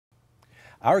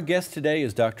Our guest today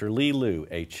is Dr. Li Lu,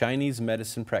 a Chinese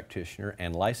medicine practitioner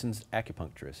and licensed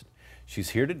acupuncturist.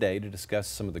 She's here today to discuss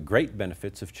some of the great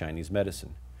benefits of Chinese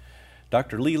medicine.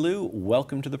 Dr. Li Lu,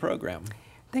 welcome to the program.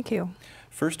 Thank you.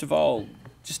 First of all,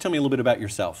 just tell me a little bit about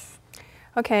yourself.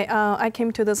 Okay, I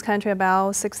came to this country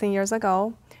about 16 years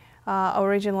ago.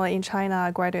 Originally in China, I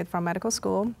graduated from medical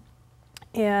school.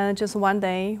 And just one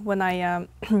day when I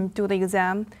do the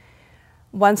exam,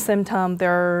 one symptom,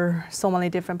 there are so many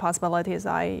different possibilities.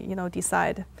 I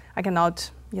decide I cannot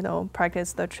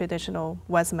practice the traditional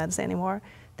Western medicine anymore.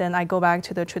 Then I go back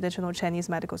to the traditional Chinese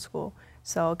medical school.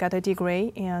 So got a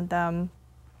degree, and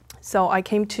so I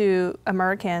came to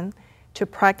American to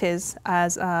practice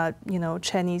as a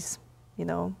Chinese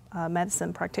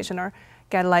medicine practitioner,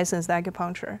 get licensed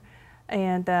acupuncture.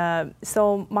 And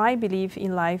so my belief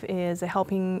in life is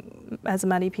helping as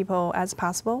many people as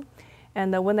possible.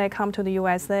 And when I come to the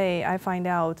USA, I find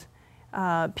out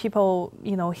people,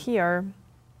 here,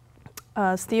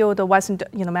 still the Western,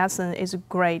 medicine is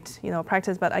great,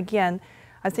 practice. But again,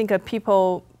 I think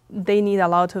people, they need a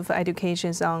lot of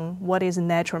educations on what is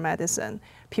natural medicine.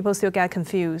 People still get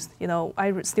confused.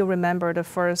 I still remember the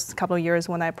first couple of years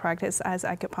when I practiced as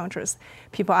acupuncturist.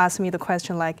 People ask me the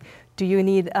question like, do you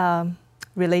need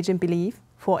religion belief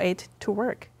for it to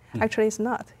work? Actually, it's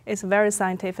not. It's very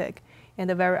scientific and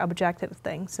a very objective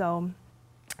thing. So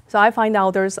I find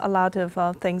out there's a lot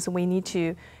of things we need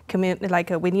to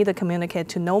we need to communicate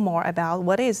to know more about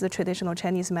what is the traditional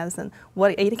Chinese medicine,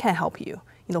 what it can help you,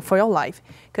 for your life.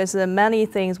 Because many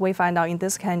things we find out in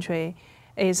this country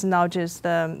is not just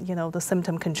the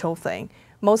symptom control thing.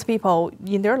 Most people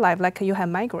in their life, like you have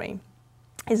migraine,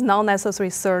 it's not necessarily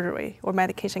surgery or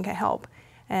medication can help.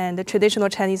 And the traditional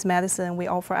Chinese medicine, we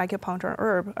offer acupuncture,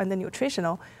 herb, and the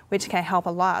nutritional, which can help a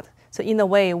lot. So in a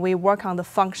way, we work on the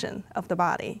function of the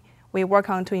body. We work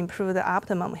on to improve the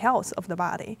optimum health of the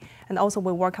body. And also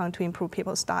we work on to improve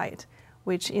people's diet,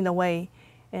 which in a way,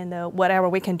 and whatever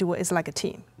we can do is like a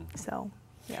team. So,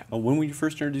 yeah. When were you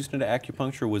first introduced into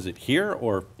acupuncture? Was it here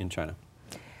or in China?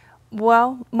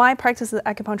 Well, my practice of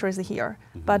acupuncture is here.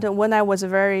 But when I was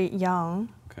very young,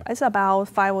 it's about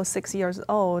 5 or 6 years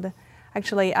old,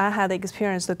 actually, I had the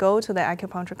experience to go to the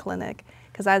acupuncture clinic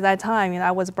because at that time, I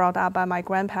was brought up by my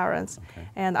grandparents,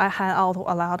 and I hang out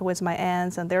a lot with my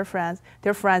aunts and their friends.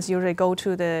 Their friends usually go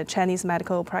to the Chinese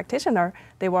medical practitioner.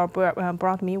 They were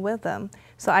brought me with them,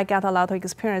 so I got a lot of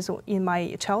experience in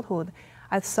my childhood.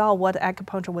 I saw what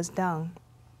acupuncture was done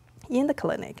in the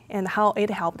clinic and how it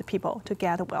helped people to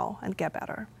get well and get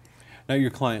better. Now, your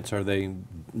clients, are they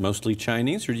mostly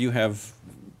Chinese, or do you have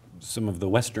some of the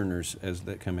Westerners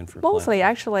that come in for Mostly,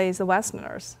 class? actually, it's the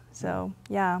Westerners. So,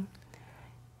 yeah.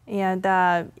 And,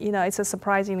 it's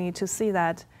surprisingly to see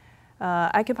that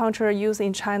acupuncture used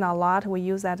in China a lot. We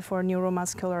use that for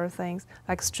neuromuscular things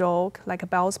like stroke, like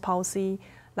Bell's palsy,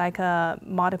 like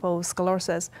multiple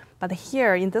sclerosis. But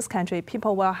here in this country,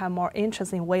 people will have more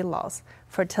interest in weight loss,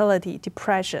 fertility,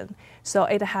 depression. So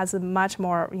it has a much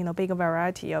more, bigger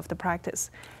variety of the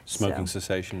practice. Smoking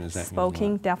cessation, is that?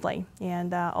 Smoking, definitely.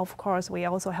 And of course, we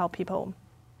also help people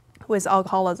with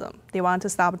alcoholism. They want to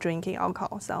stop drinking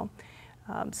alcohol.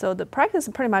 So the practice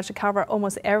pretty much covers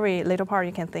almost every little part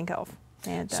you can think of.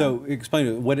 And, so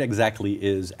explain, what exactly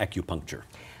is acupuncture?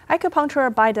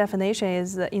 Acupuncture, by definition,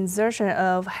 is the insertion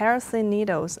of hair-thin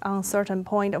needles on a certain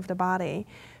point of the body,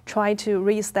 try to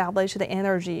reestablish the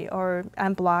energy or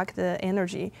unblock the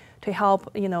energy to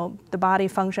help the body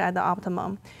function at the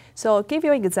optimum. So I'll give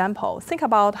you an example. Think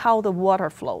about how the water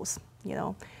flows,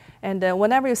 and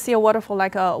whenever you see a waterfall,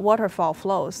 like a waterfall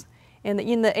flows, and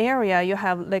in the area you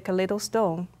have like a little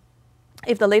stone.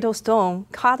 If the little stone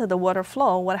cut the water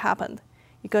flow, what happened?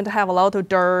 You're going to have a lot of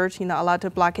dirt, a lot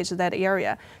of blockage in that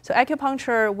area. So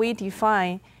acupuncture, we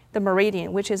define the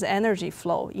meridian, which is energy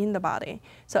flow in the body.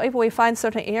 So if we find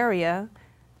certain area,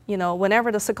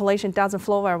 whenever the circulation doesn't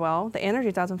flow very well, the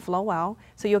energy doesn't flow well,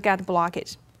 so you get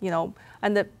blockage,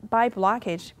 And by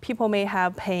blockage, people may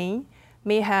have pain,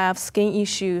 may have skin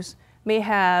issues, may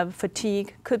have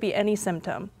fatigue, could be any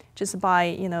symptom, just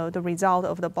by, the result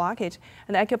of the blockage.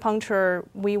 And acupuncture,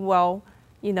 we will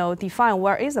define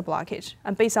where is the blockage,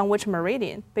 and based on which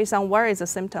meridian, based on where is the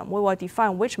symptom, we will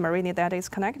define which meridian that is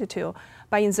connected to.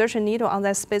 By insertion needle on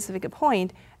that specific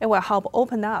point, it will help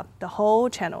open up the whole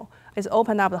channel. It's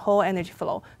open up the whole energy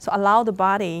flow. So allow the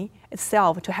body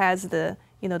itself to have the,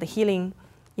 the healing,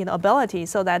 ability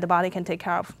so that the body can take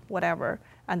care of whatever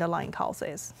underlying cause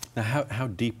is. Now, how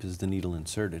deep is the needle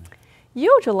inserted?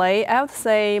 Usually, I would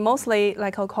say mostly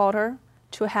like a quarter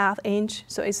to ½ inch,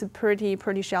 so it's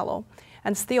pretty shallow.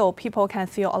 And still, people can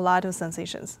feel a lot of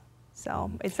sensations.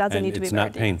 So it doesn't need to be very deep.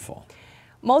 It's not painful.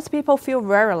 most people feel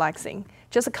very relaxing,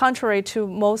 just contrary to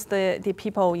most the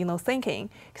people, thinking.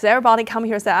 Because everybody come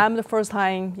here and say, I'm the first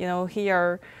time,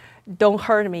 here, don't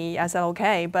hurt me. I said,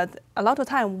 okay. But a lot of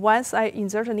time, once I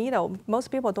insert a needle, most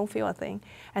people don't feel a thing.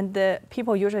 And the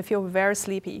people usually feel very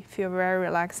sleepy, feel very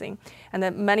relaxing. And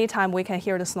then many times we can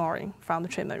hear the snoring from the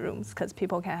treatment rooms because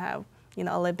people can have, a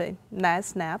little bit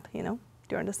nice nap,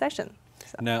 during the session.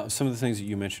 So. Now, some of the things that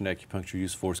you mentioned acupuncture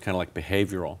used for is kind of like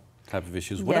behavioral type of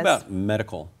issues. What Yes. about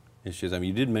medical issues? I mean,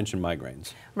 you did mention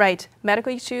migraines. Right.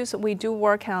 Medical issues, we do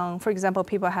work on, for example,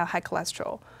 people have high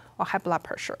cholesterol or high blood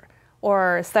pressure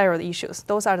or thyroid issues.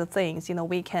 Those are the things,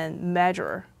 we can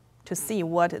measure to see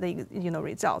what the,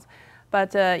 results.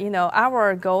 But,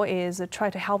 our goal is to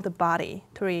try to help the body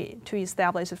to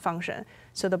establish a function.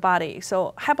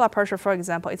 So high blood pressure, for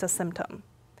example, is a symptom.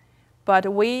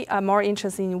 But we are more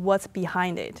interested in what's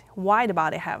behind it, why the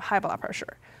body have high blood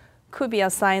pressure. Could be a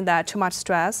sign that too much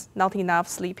stress, not enough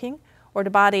sleeping, or the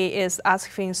body is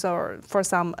asking for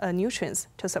some nutrients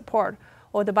to support,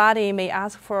 or the body may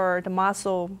ask for the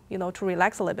muscle, to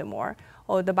relax a little bit more,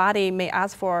 or the body may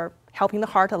ask for helping the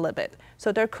heart a little bit.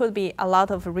 So there could be a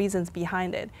lot of reasons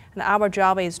behind it. And our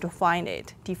job is to find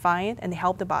it, define it, and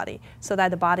help the body so that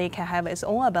the body can have its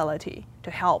own ability to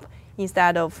help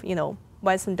instead of,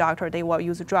 Western doctor, they will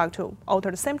use a drug to alter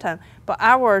the symptom. But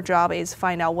our job is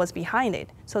find out what's behind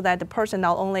it so that the person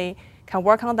not only can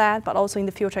work on that, but also in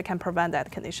the future can prevent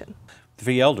that condition. For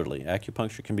the elderly,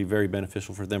 acupuncture can be very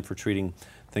beneficial for them for treating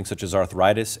things such as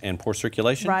arthritis and poor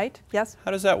circulation. Right, yes. How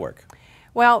does that work?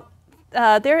 Well,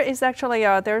 there is actually,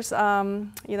 there's,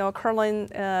 curling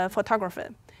photography,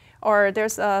 or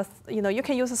there's, you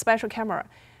can use a special camera.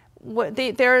 What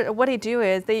they do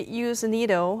is they use a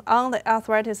needle on the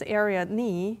arthritis area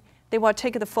knee. They will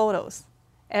take the photos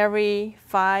every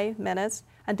 5 minutes,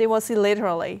 and they will see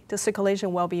literally the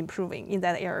circulation will be improving in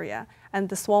that area, and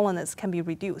the swollenness can be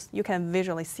reduced. You can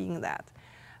visually see that.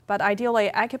 But ideally,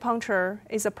 acupuncture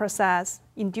is a process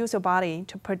induce your body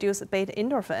to produce beta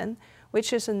endorphin,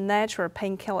 which is a natural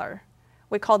painkiller.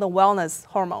 We call the wellness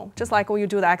hormone. Just like when you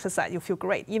do the exercise, you feel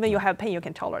great. Even you have pain, you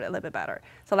can tolerate it a little bit better.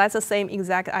 So that's the same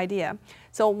exact idea.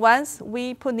 So once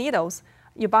we put needles,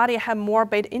 your body have more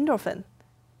beta endorphin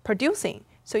producing.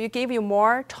 So you give you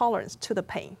more tolerance to the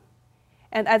pain.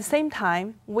 And at the same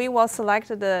time, we will select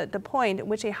the point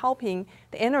which is helping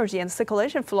the energy and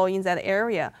circulation flow in that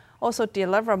area, also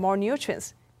deliver more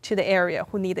nutrients to the area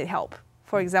who needed help.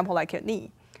 For example, like your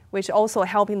knee, which also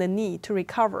helping the knee to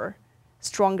recover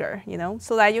stronger,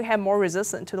 so that you have more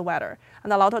resistance to the weather.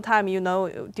 And a lot of time, during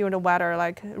the weather,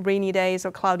 like rainy days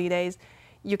or cloudy days,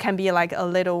 you can be like a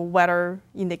little weather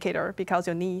indicator because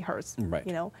your knee hurts,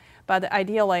 right. But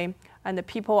ideally, and the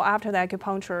people after the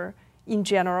acupuncture, in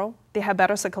general, they have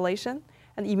better circulation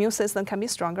and the immune system can be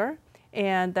stronger.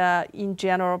 And in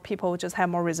general, people just have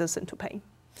more resistance to pain.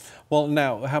 Well,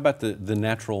 now, how about the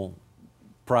natural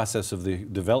process of the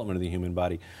development of the human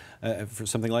body? For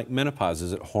something like menopause,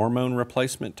 is it hormone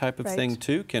replacement type of thing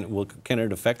too? Can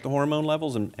it affect the hormone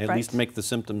levels and at least make the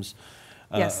symptoms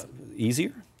yes.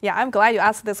 easier? Yeah, I'm glad you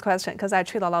asked this question because I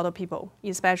treat a lot of people,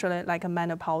 especially like a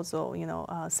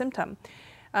menopausal, symptom.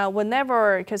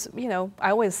 Whenever, because, I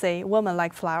always say women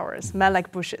like flowers, men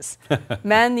like bushes.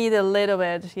 Men need a little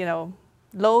bit,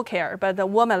 low care, but the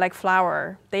woman like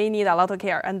flower, they need a lot of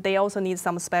care and they also need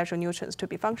some special nutrients to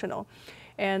be functional.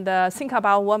 And think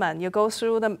about women, you go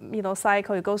through the,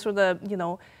 cycle, you go through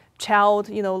the, child,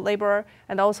 labor,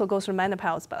 and also go through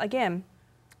menopause. But again,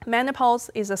 menopause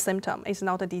is a symptom, it's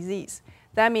not a disease.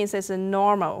 That means it's a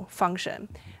normal function.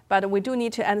 But we do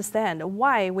need to understand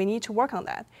why we need to work on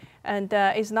that. And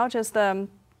it's not just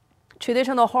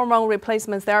traditional hormone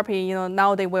replacement therapy,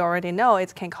 nowadays we already know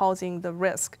it can causing the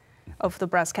risk of the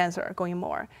breast cancer going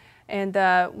more. And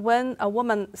when a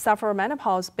woman suffers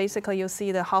menopause, basically you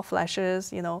see the hot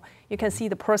flashes, you can see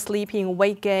the poor sleeping,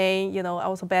 weight gain,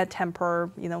 also bad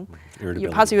temper, you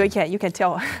can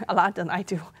tell a lot than I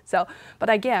do. So, but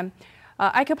again,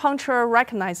 acupuncture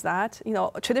recognize that,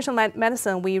 traditional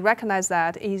medicine, we recognize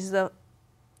that is a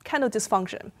kind of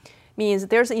dysfunction. Means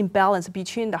there's an imbalance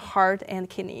between the heart and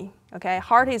kidney. Okay,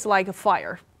 heart is like a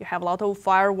fire. You have a lot of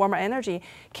fire, warmer energy.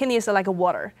 Kidney is like a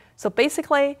water. So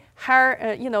basically,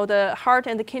 the heart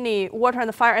and the kidney, water and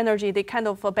the fire energy, they kind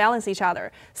of balance each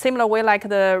other. Similar way like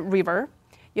the river,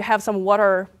 you have some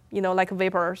water, like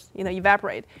vapors,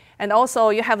 evaporate, and also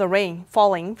you have the rain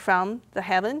falling from the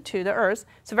heaven to the earth.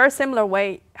 It's a very similar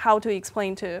way how to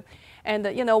explain to, and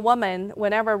woman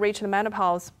whenever reach the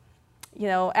menopause.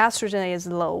 Estrogen is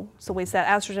low. So we said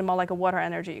estrogen more like a water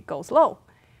energy goes low.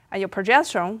 And your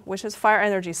progesterone, which is fire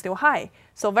energy, is still high.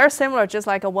 So very similar, just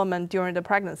like a woman during the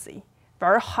pregnancy.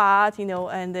 very hot,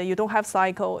 and you don't have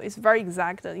cycle. It's very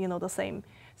exact, the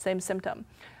same symptom.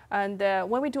 And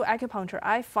when we do acupuncture,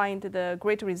 I find the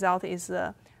great result is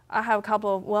I have a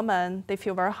couple of women, they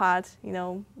feel very hot,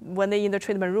 when they're in the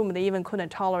treatment room, they even couldn't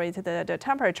tolerate the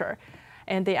temperature.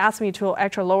 And they asked me to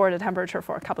actually lower the temperature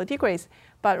for a couple of degrees.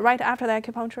 But right after the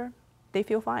acupuncture, they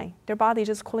feel fine. Their body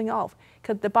just cooling off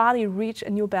because the body reach a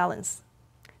new balance.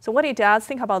 So what it does,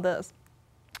 think about this.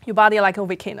 Your body like a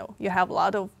volcano. You have a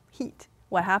lot of heat.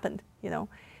 What happened,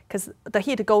 Because the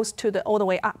heat goes all the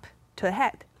way up to the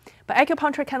head. But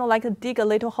acupuncture kind of like dig a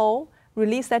little hole,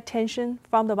 release that tension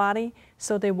from the body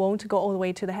so they won't go all the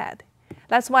way to the head.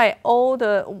 That's why all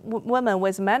the women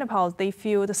with menopause, they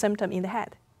feel the symptom in the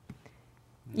head.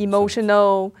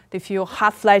 Emotional, they feel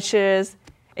hot flashes.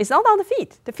 It's not on the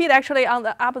feet. The feet actually on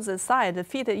the opposite side. The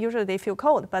feet usually they feel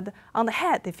cold, but on the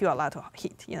head they feel a lot of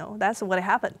heat. That's what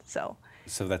happened. So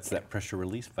that's that pressure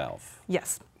release valve.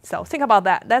 Yes. So think about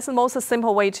that. That's the most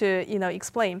simple way to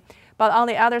explain. But on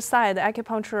the other side, the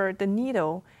acupuncture, the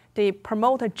needle, they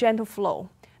promote a gentle flow.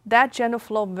 That gentle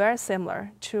flow very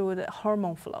similar to the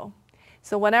hormone flow.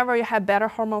 So whenever you have better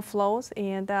hormone flows,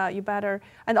 and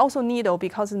and also needle,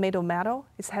 because it's made of metal,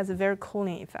 it has a very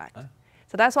cooling effect.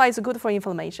 So that's why it's good for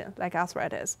inflammation, like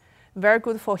arthritis. Very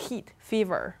good for heat,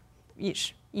 fever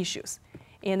issues.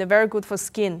 And very good for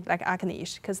skin, like acne,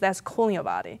 because that's cooling your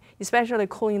body, especially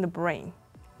cooling the brain.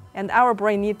 And our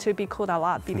brain needs to be cooled a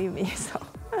lot, believe me. So.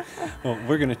 Well,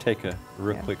 we're going to take a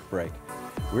real quick break.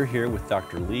 We're here with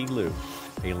Dr. Li Lu,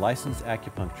 a licensed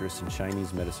acupuncturist and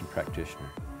Chinese medicine practitioner.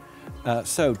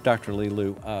 So, Dr. Li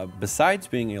Lu, besides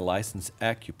being a licensed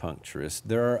acupuncturist,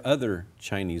 there are other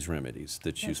Chinese remedies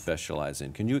that you specialize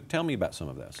in. Can you tell me about some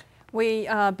of those? We,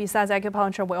 besides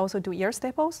acupuncture, we also do ear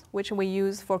staples, which we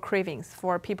use for cravings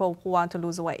for people who want to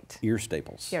lose weight. Ear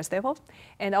staples. Ear staples.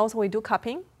 And also we do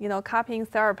cupping. Cupping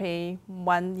therapy,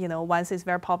 once is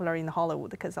very popular in Hollywood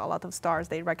because a lot of stars,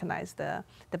 they recognize the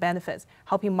benefits,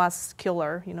 helping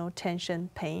muscular, tension,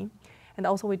 pain. And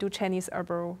also we do Chinese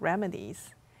herbal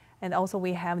remedies. And also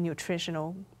we have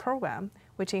nutritional program,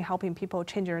 which is helping people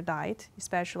change their diet,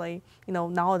 especially,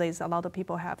 nowadays a lot of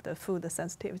people have the food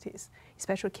sensitivities,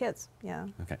 especially kids,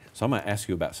 Okay, so I'm going to ask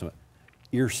you about some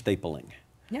ear stapling.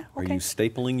 Yeah, okay. Are you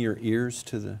stapling your ears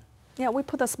to the? Yeah, we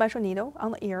put a special needle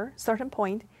on the ear, certain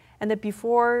point, and then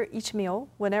before each meal,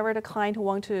 whenever the client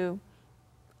wants to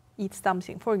eat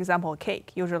something, for example, a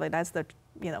cake, usually that's the,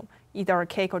 either a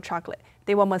cake or chocolate,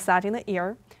 they will massage in the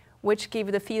ear, which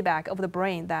give the feedback of the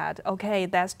brain that, okay,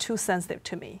 that's too sensitive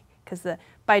to me. Because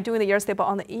by doing the ear staple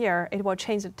on the ear, it will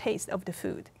change the taste of the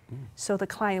food. So the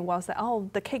client will say, oh,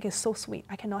 the cake is so sweet,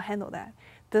 I cannot handle that.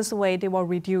 This way, they will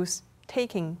reduce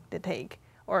taking the cake,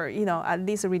 or at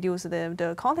least reduce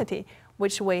the quantity,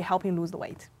 which way helping lose the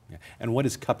weight. Yeah. And what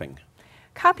is cupping?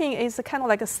 Cupping is kind of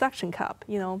like a suction cup.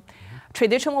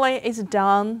 Traditionally, it's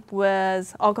done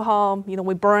with alcohol.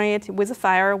 We burn it with a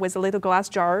fire with a little glass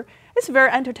jar. It's very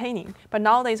entertaining. But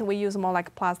nowadays, we use more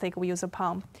like plastic. We use a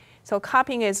pump. So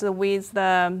cupping is with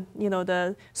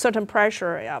the certain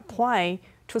pressure applied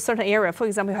to a certain area. For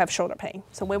example, you have shoulder pain.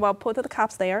 So we will put the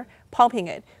cups there, pumping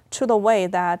it to the way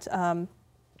that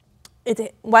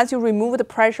once you remove the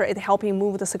pressure, it helping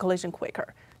move the circulation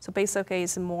quicker. So basically,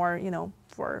 it's more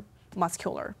for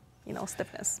muscular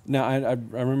stiffness. Now, I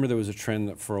remember there was a trend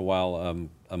that for a while,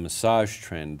 a massage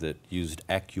trend that used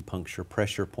acupuncture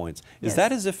pressure points. Is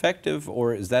that as effective,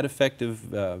 or is that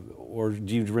effective, or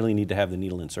do you really need to have the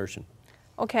needle insertion?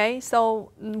 Okay,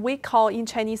 so we call, in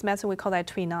Chinese medicine, we call that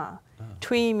tui na.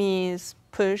 Tui means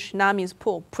push, na means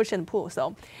pull, push and pull.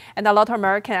 So, and a lot of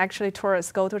American actually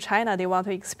tourists go to China, they want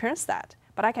to experience that.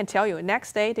 But I can tell you,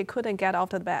 next day they couldn't get off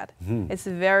the bed. It's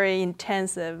a very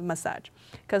intensive massage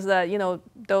because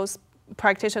those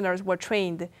practitioners were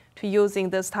trained to using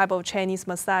this type of Chinese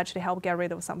massage to help get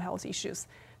rid of some health issues,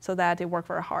 so that they work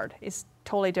very hard. It's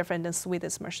totally different than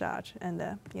Swedish massage,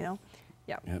 and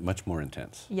yeah, much more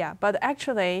intense. Yeah, but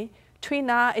actually, tui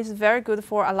na is very good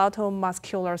for a lot of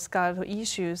musculoskeletal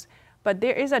issues. But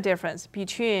there is a difference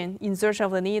between insertion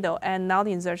of the needle and not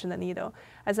insertion of the needle.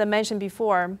 As I mentioned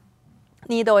before,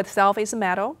 needle itself is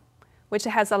metal, which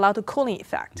has a lot of cooling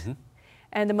effect.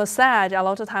 And the massage a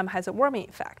lot of time has a warming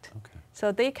effect. Okay.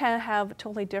 So they can have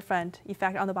totally different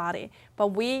effect on the body. But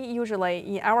we usually,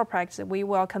 in our practice, we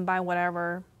will combine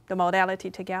whatever the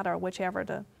modality together, whichever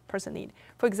the person needs.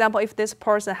 For example, if this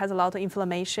person has a lot of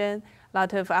inflammation, a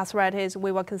lot of arthritis,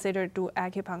 we will consider do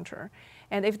acupuncture.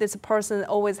 And if this person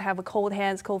always have cold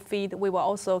hands, cold feet, we will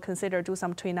also consider do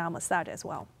some tui na massage as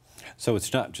well. So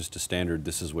it's not just a standard,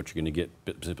 this is what you're going to get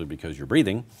simply because you're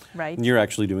breathing. Right. You're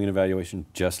actually doing an evaluation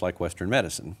just like Western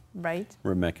medicine. Right.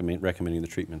 Recommending the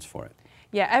treatments for it.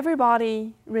 Yeah,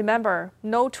 everybody, remember,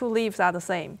 no two leaves are the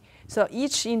same. So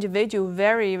each individual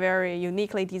very, very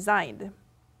uniquely designed.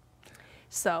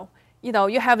 So, you know,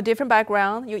 you have a different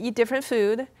background, you eat different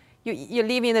food, you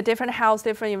live in a different house,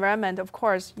 different environment, of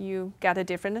course, you get a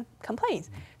different complaints.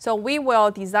 So we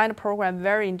will design a program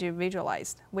very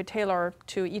individualized. We tailor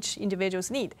to each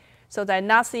individual's need. So that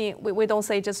nothing, we don't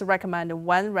say just recommend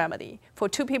one remedy. For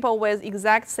two people with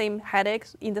exact same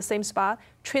headaches in the same spot,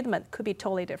 treatment could be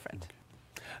totally different.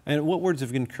 And what words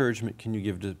of encouragement can you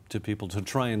give to people to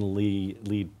try and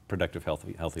lead productive,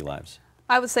 healthy lives?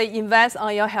 I would say invest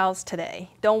on your health today.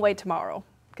 Don't wait tomorrow,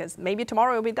 because maybe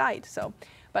tomorrow you'll be died. So,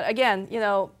 but again, you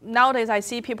know, nowadays I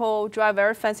see people drive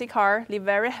very fancy car, live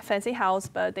very fancy house,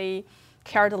 but they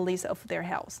care the least of their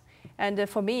health. And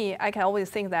for me, I can always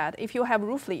think that if you have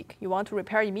roof leak, you want to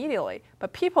repair immediately.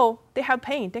 But people, they have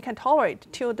pain, they can tolerate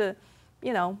till the,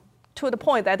 you know, to the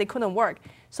point that they couldn't work.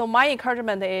 So my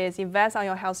encouragement is invest on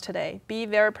your health today. Be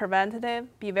very preventative,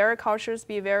 be very cautious,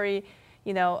 be very,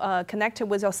 you know, connected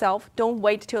with yourself. Don't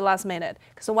wait till the last minute,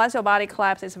 because once your body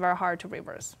collapses, it's very hard to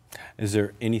reverse. Is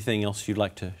there anything else you'd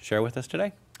like to share with us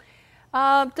today?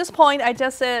 At this point, I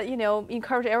just, you know,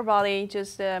 encourage everybody,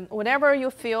 just whenever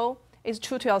you feel it's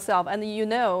true to yourself, and you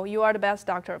know you are the best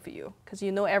doctor for you, because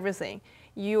you know everything.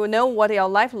 You know what your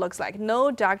life looks like.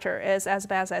 No doctor is as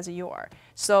best as you are.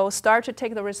 So start to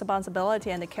take the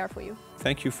responsibility and care for you.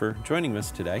 Thank you for joining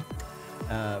us today.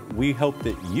 We hope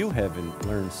that you have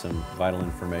learned some vital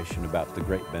information about the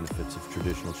great benefits of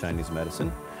traditional Chinese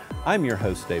medicine. I'm your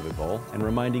host, David Bowl, and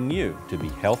reminding you to be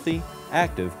healthy,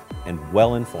 active, and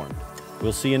well-informed.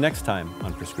 We'll see you next time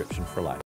on Prescription for Life.